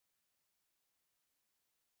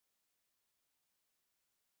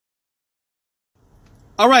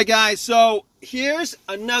All right, guys, so here's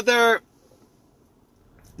another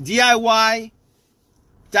DIY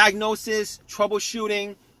diagnosis,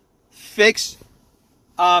 troubleshooting, fix.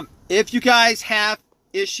 If you guys have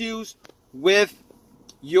issues with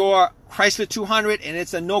your Chrysler 200 and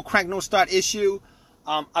it's a no crank, no start issue,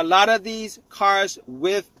 a lot of these cars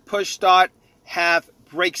with push start have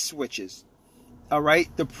brake switches. All right,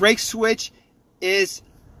 the brake switch is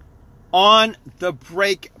on the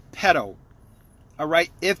brake pedal. All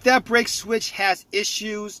right, if that brake switch has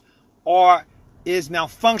issues or is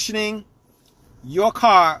malfunctioning, your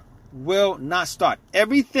car will not start.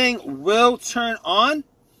 Everything will turn on,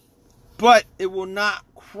 but it will not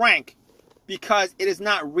crank because it is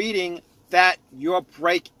not reading that your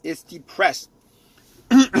brake is depressed.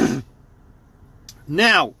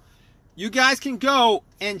 Now, you guys can go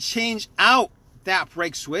and change out that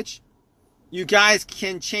brake switch. You guys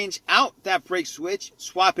can change out that brake switch,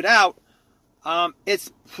 swap it out.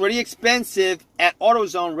 It's pretty expensive at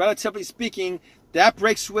AutoZone, relatively speaking. That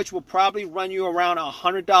brake switch will probably run you around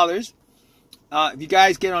 $100. If you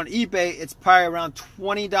guys get on eBay, it's probably around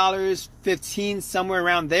 $20, $15, somewhere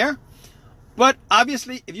around there. But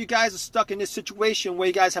obviously, if you guys are stuck in this situation where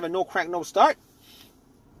you guys have a no crank, no start,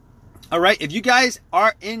 all right, if you guys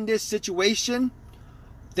are in this situation,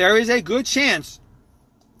 there is a good chance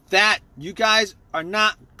that you guys are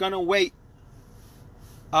not going to wait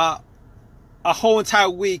a whole entire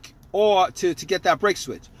week or to get that brake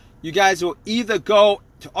switch. You guys will either go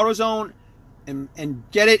to AutoZone and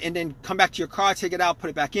get it and then come back to your car, take it out,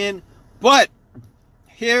 put it back in. But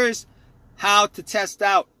here's how to test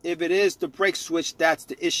out if it is the brake switch that's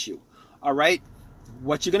the issue. All right,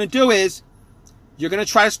 what you're going to do is you're going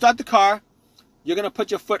to try to start the car. You're going to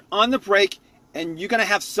put your foot on the brake and you're going to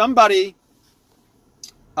have somebody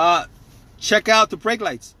check out the brake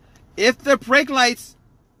lights. If the brake lights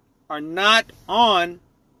are not on,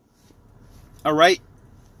 all right,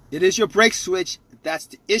 it is your brake switch that's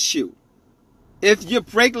the issue. If your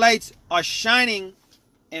brake lights are shining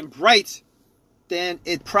and bright, then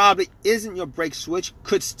it probably isn't your brake switch.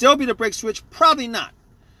 Could still be the brake switch, probably not.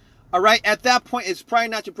 All right, at that point, it's probably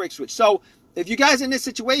not your brake switch. So if you guys are in this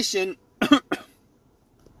situation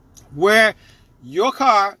where your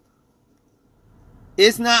car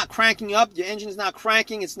is not cranking up, your engine is not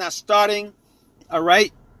cranking, it's not starting, all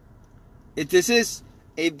right, this is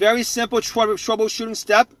a very simple troubleshooting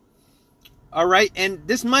step. All right, and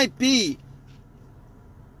this might be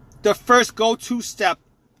the first go-to step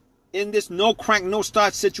in this no crank, no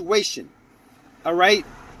start situation. All right,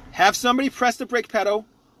 have somebody press the brake pedal.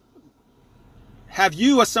 Have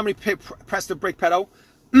you or somebody press the brake pedal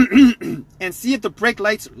and see if the brake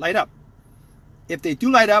lights light up. If they do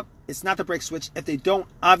light up, it's not the brake switch. If they don't,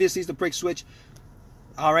 obviously it's the brake switch.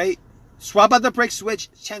 All right, swap out the brake switch.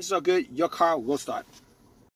 Chances are good your car will start.